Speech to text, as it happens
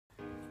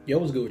Yo,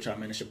 what's good with y'all,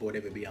 man? It's your boy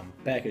David B. I'm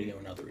back again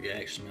with another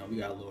reaction, man. We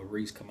got Lil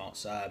Reese come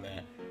outside,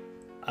 man.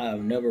 I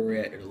have never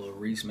reacted to Lil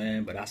Reese,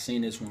 man, but I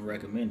seen this one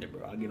recommended,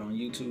 bro. I get on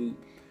YouTube,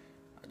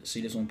 I just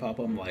see this one pop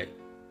up. I'm like,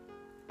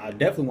 I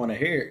definitely want to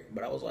hear it,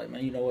 but I was like,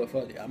 man, you know what?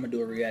 Fuck it. I'm gonna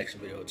do a reaction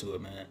video to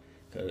it, man.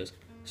 Cause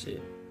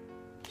shit,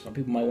 some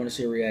people might want to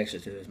see a reaction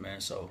to this, man.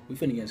 So we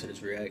finna get into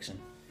this reaction.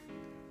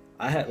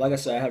 Like I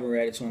said, I haven't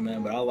reacted to him,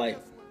 man, but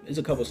there's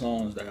a couple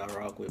songs that I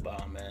rock with by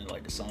him, man.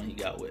 Like the song he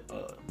got with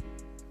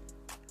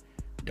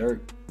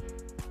Dirk,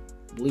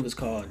 I believe it's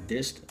called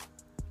Distant.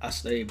 I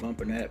stay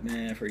bumping that,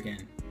 man.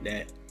 Freaking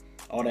that,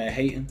 all that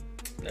hating,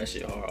 that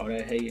shit hard. All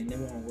that hating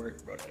never won't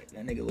work, bro.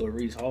 That nigga Lil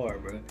Reese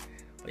hard, bro.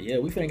 But yeah,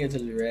 we finna get to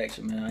the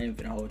reaction, man. I ain't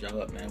finna hold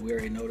y'all up, man. We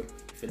already know that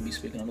we finna be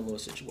speaking on the little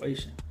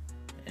situation,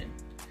 and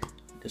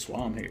that's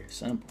why I'm here.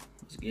 Simple.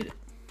 Let's get it.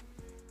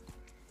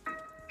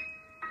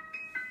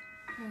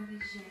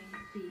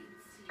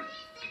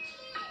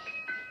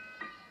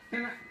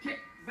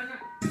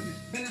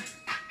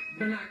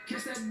 When I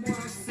kiss that boy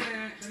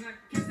outside,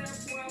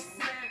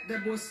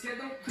 that boy scared,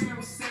 don't come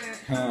outside.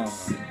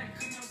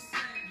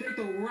 They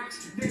throw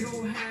rocks, they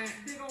go hide.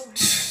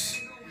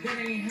 That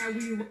ain't how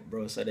we rock.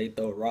 Bro said they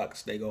throw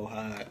rocks, they go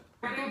hide.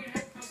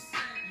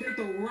 They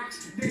throw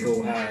rocks, they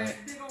go hide.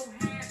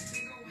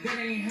 That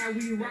ain't how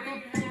we rock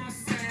up on our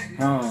side.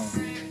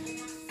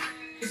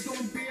 It's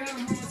gonna be a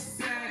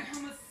homicide.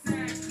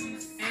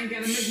 Ain't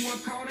gotta make one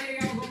call, they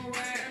all gon'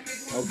 ride.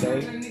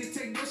 Okay.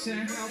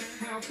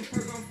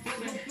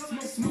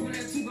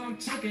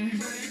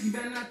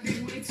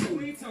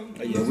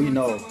 Oh yeah, we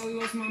know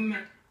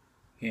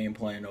he ain't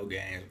playing no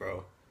games,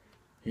 bro.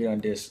 He done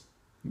diss,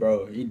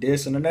 bro. He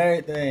dissing and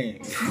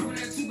everything.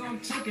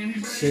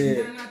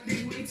 Shit.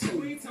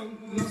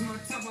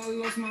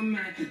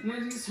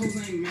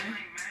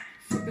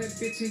 Fuck that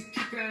bitch and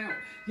kick her out.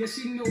 Yeah,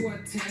 she know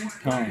what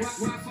time. Why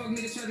fuck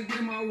nigga try to get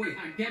in my way?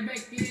 I got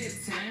back in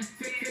time.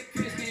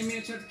 Fizz came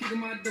in, tried to kick in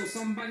my door.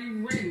 Somebody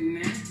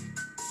ratting now.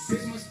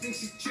 Bitch must think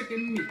she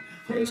tricking me.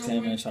 Fizz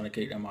came in trying to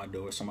kick in my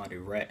door. Somebody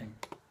ratting.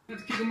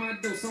 Kick in my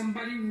door.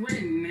 Somebody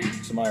ratting now.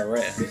 Somebody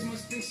ratting. Bitch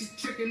must think she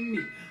tricking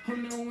me. Oh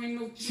no,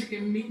 ain't no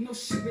tricking me. No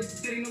sugar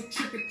daddy, no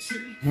trick or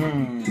treat.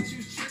 Thought you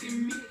was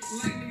tricking me.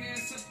 Like nigga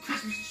ass up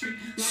Christmas tree. A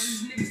lot of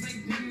these niggas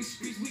ain't been in these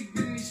streets. We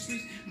been in these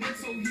streets. Been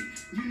so heat.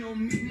 You know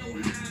me, know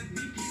how I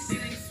be. It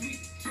ain't sweet.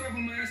 12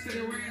 on my ass to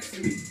the rest of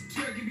me.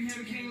 12 give me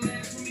heavy, can't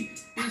last for me.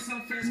 Ain't so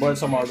fast. Boy,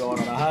 somebody going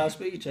on a high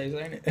speed chase,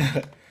 ain't it?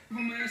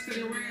 On my ass to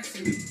the rest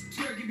of me.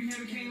 12 give me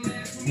heavy, can't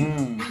last for me.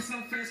 Ain't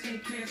so fast,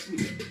 can't catch me.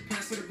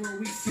 Pass to the bro,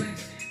 we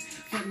flex.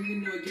 Fuck me, you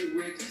know I get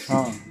reckless.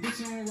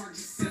 Bitch, I don't rock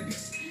just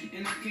seconds.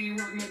 And I can't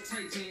rock no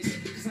tight jeans.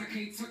 Cause I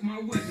can't tuck my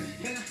weapon.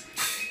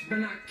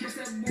 When I kiss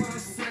that boy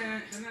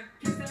outside.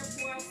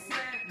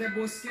 That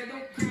boy scared,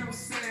 don't come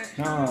outside.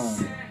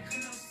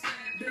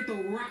 They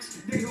throw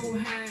rocks, they go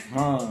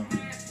hide.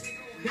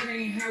 That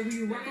ain't how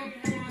we rock up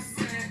on my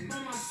side.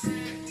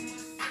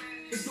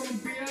 It's gonna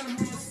be a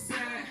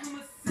homicide.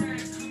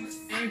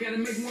 Ain't gotta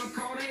make one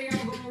call, they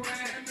all gon'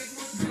 ride.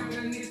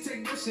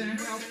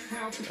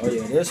 Oh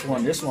yeah, this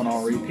one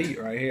on repeat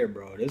right here,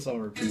 bro. This on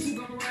repeat.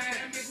 Money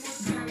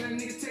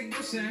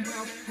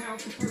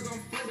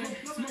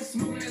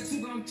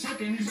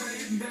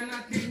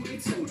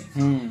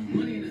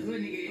in the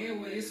hood, nigga,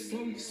 everywhere it's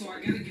floating, so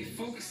I gotta get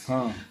focused.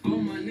 All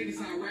my niggas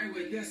alright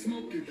with that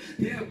smoking,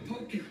 they'll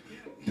poke you.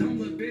 Dumb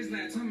little bitch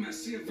like talking about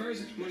she a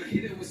virgin when I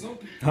hit it was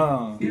open.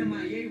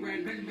 MIA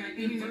ran back to back,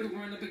 any murder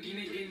run up again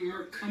and getting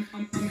murked. I'm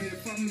in the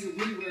fuck me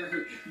really where it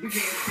hurt. Big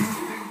ass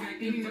back to back,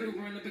 any murder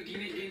run up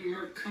again and getting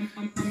murked. I'm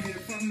in the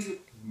fuck me.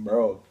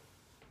 Bro,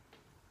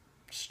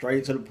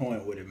 straight to the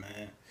point with it,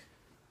 man.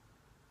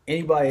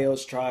 Anybody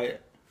else try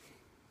it?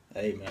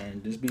 Hey,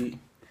 man,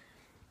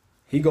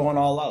 he going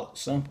all out.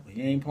 Simple.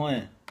 He ain't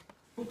playing.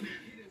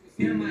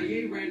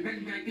 MIA ran back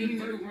to back, any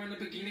murder run up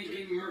again and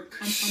getting murked.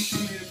 I'm in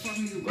the fuck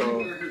me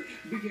really where it hurt.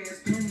 Big ass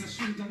gun, my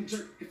shoes don't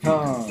jerk. If you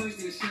come first,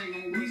 then the shit ain't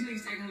gon' these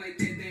niggas acting like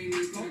that, they ain't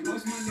need go.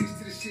 Lost my niggas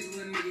to the shit,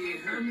 little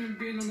nigga. I remember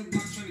being on the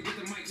block trying to get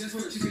the mic. Just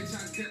hurt you, bitch, I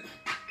dip.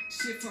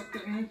 Shit fucked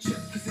up, won't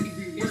trip, cause it could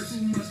be worse.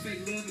 Too much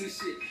fake love in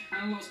this shit. I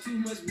done lost too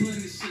much blood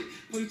in this shit.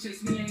 Boy, you chase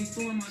me, I ain't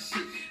throwing my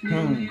shit. Nigga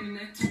on the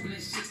internet talking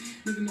that shit.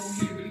 Nigga know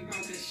he ain't really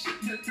about that shit.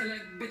 Tell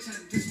that bitch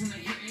I just wanna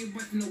hit, ain't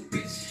worth no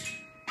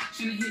bitch.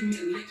 Tryna hit me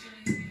a lick.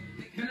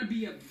 Gonna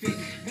be a Vic.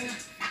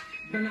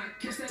 When I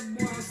kiss that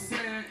boy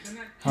outside.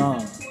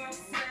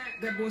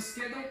 That boy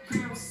scared, don't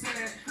come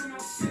outside.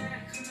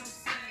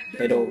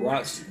 They throw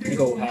rocks, they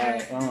go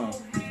hide.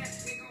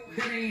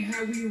 That ain't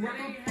how we rock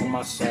up On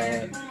my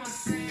side.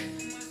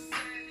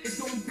 It's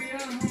gonna be a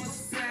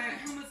homicide.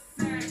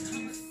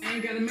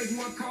 Ain't gotta make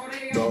one call,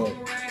 they all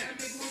gon' ride.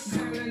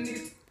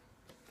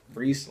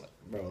 Reese,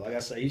 bro, like I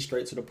said, he's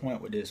straight to the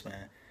point with this,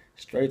 man.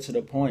 Straight to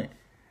the point.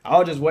 I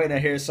was just waiting to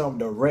hear something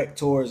direct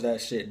towards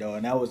that shit, though,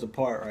 and that was the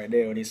part right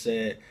there when he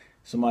said,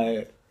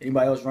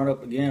 anybody else run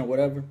up again or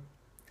whatever,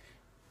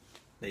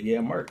 they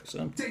get murked.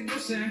 So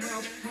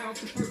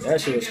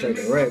that shit was straight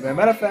direct, man.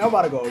 Matter of fact, I'm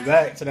about to go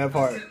back to that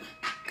part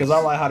because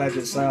I like how that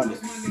just sounded.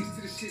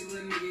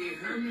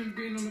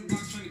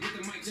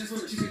 Just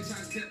what you get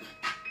chopped up.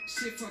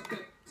 Shit fucked up.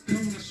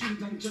 Don't wanna shoot,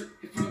 don't jerk.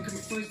 If I'm coming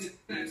first,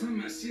 that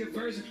time I see a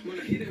version. When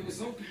I hit it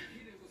was open.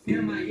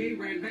 MIA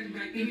ran back to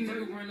back. Any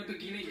nigga run up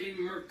again and get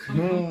murked.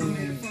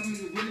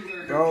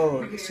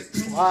 Bro,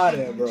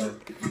 slide bro.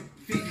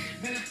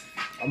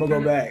 I'm gonna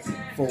go back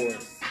forward.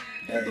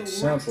 Hey,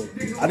 simple.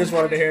 I just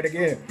wanted to hear it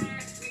again.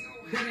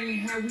 That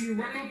ain't how we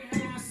rock up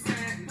on my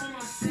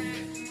side.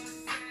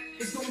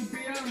 It's gonna be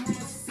a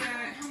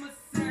homicide.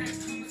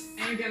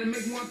 Ain't gotta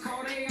make one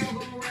call, they all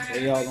gonna ride.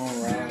 They all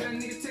gonna ride. That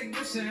nigga take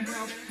this shit.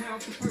 How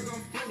the perk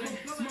I'm floating.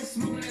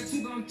 Smoking that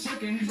two gun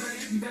choking.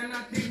 Better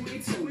not think we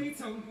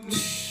told.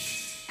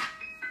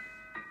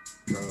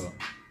 Bro.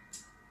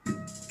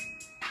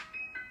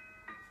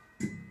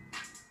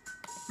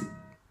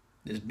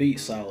 This beat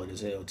solid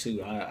as hell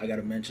too. I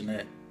gotta mention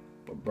that.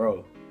 But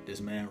bro, this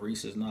man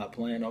Reese is not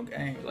playing no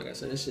games. Like I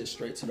said, this shit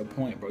straight to the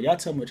point, bro. Y'all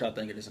tell me what y'all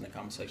think of this in the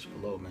comment section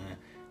below, man.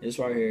 This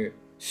right here,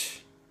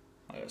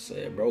 like I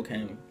said, bro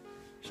came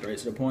straight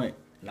to the point.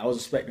 And I was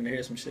expecting to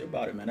hear some shit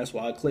about it, man. That's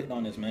why I clicked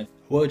on this, man.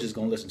 I was just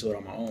gonna listen to it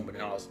on my own, but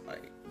then I was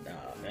like,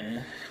 nah,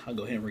 man. I'll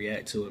go ahead and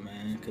react to it,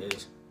 man.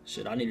 Cause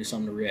shit, I needed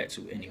something to react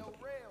to anyway.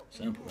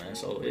 Simple, man.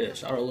 So yeah,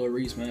 shout out Lil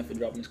Reese, man, for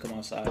dropping this Come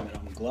Outside, man.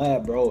 I'm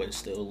glad, bro, it's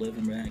still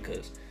living, man.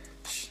 Cause,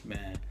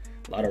 man,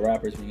 a lot of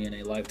rappers been getting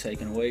their life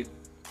taken away.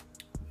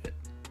 But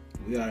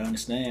we gotta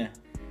understand,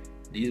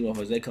 these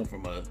motherfuckers, they come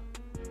from a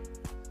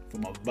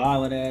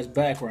violent ass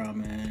background,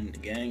 man. The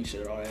gang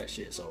shit, all that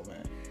shit. So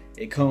man,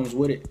 it comes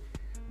with it.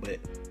 But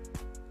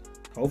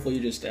hopefully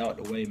you just stay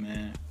out the way,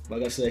 man.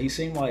 Like I said, he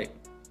seemed like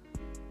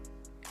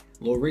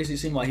Lil Reese. He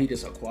seemed like he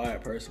just a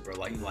quiet person, bro.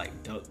 Like he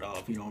like ducked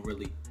off. He don't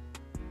really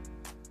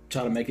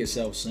try to make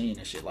himself seen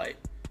and shit. Like,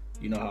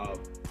 you know how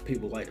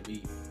people like to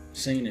be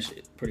seen and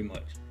shit, pretty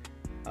much.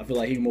 I feel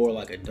like he more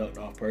like a ducked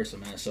off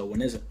person, man. So when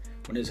this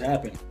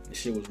happened, this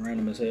shit was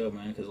random as hell,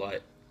 man. Cause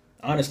like,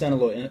 I understand a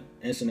little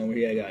incident where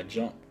he had got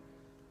jumped,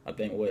 I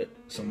think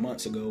some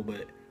months ago,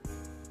 but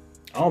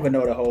I don't even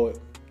know the whole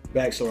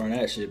backstory on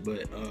that shit.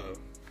 But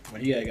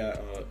when he had got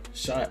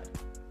shot,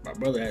 my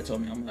brother had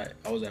told me,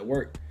 I was at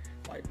work,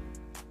 like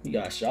he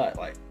got shot.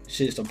 Like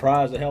shit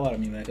surprised the hell out of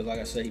me, man. Cause like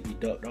I said, he be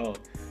ducked off.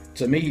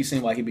 To me, he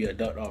seemed like he'd be a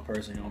ducked off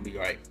person. He don't be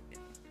like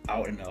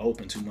out in the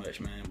open too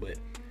much, man. But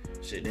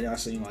shit, then I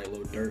seen like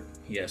Lil Durk.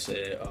 He had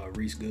said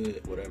Reese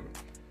good, whatever.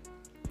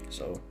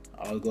 So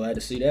I was glad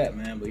to see that,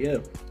 man. But yeah,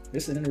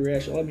 this is the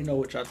reaction. Let me know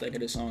what y'all think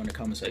of this song in the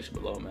comment section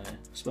below, man.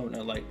 Spam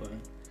that like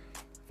button.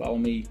 Follow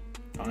me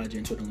on IG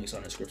and Twitter, links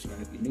on the description,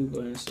 man. If you're new, go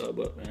ahead and sub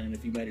up, man. And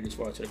if you made it this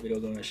far to the video,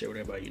 go ahead and share with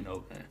everybody you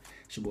know, man.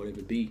 It's your boy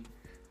David B,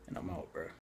 and I'm out, bro.